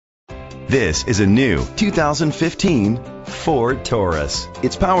This is a new 2015 Ford Taurus.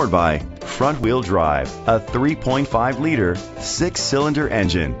 It's powered by front-wheel drive, a 3.5-liter, 6-cylinder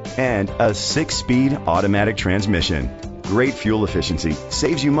engine, and a 6-speed automatic transmission. Great fuel efficiency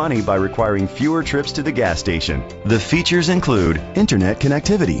saves you money by requiring fewer trips to the gas station. The features include internet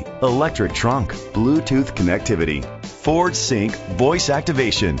connectivity, electric trunk, Bluetooth connectivity, Ford Sync voice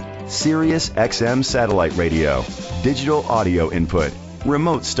activation, Sirius XM satellite radio, digital audio input,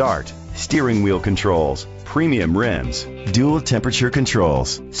 remote start, steering wheel controls, premium rims, dual temperature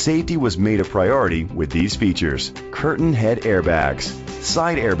controls. Safety was made a priority with these features: curtain head airbags,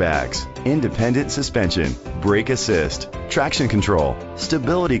 side airbags, independent suspension, brake assist, traction control,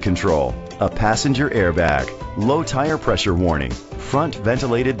 stability control, a passenger airbag, low tire pressure warning, front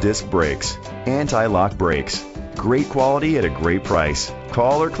ventilated disc brakes, anti-lock brakes. Great quality at a great price.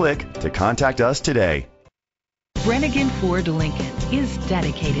 Call or click to contact us today. Brenengen Ford Lincoln is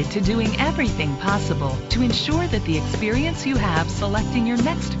dedicated to doing everything possible to ensure that the experience you have selecting your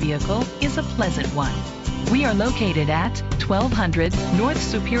next vehicle is a pleasant one. We are located at 1200 North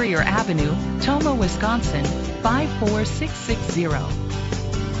Superior Avenue, Tomah, Wisconsin 54660.